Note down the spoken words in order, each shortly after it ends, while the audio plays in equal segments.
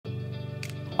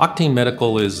Octane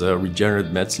Medical is a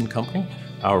regenerative medicine company.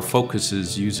 Our focus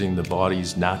is using the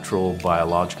body's natural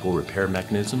biological repair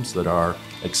mechanisms that are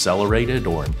accelerated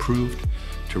or improved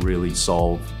to really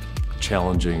solve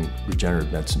challenging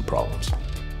regenerative medicine problems.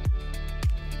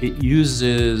 It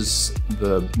uses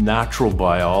the natural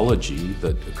biology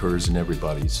that occurs in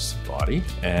everybody's body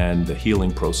and the healing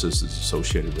processes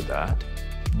associated with that.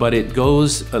 But it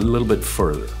goes a little bit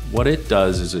further. What it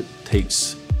does is it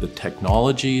takes the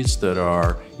technologies that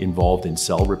are involved in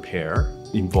cell repair,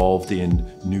 involved in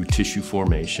new tissue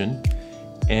formation,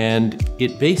 and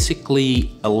it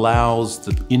basically allows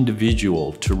the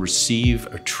individual to receive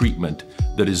a treatment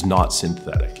that is not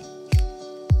synthetic.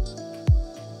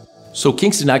 So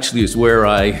Kingston actually is where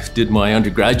I did my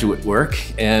undergraduate work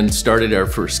and started our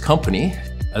first company.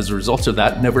 As a result of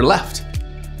that, never left.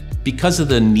 Because of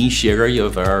the niche area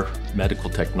of our medical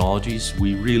technologies,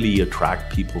 we really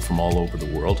attract people from all over the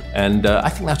world. And I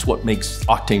think that's what makes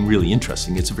Octane really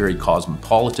interesting. It's a very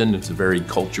cosmopolitan, it's a very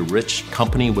culture-rich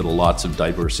company with lots of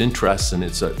diverse interests, and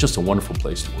it's just a wonderful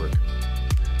place to work.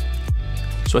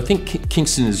 So I think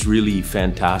Kingston is really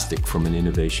fantastic from an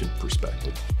innovation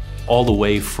perspective. All the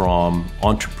way from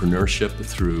entrepreneurship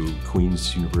through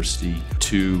Queen's University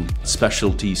to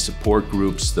specialty support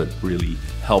groups that really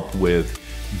help with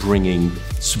bringing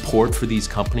support for these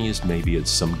companies. Maybe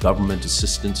it's some government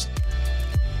assistance.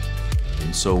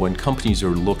 And so when companies are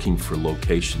looking for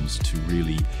locations to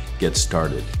really get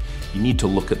started, you need to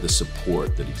look at the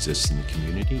support that exists in the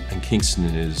community, and Kingston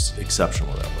is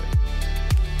exceptional that way.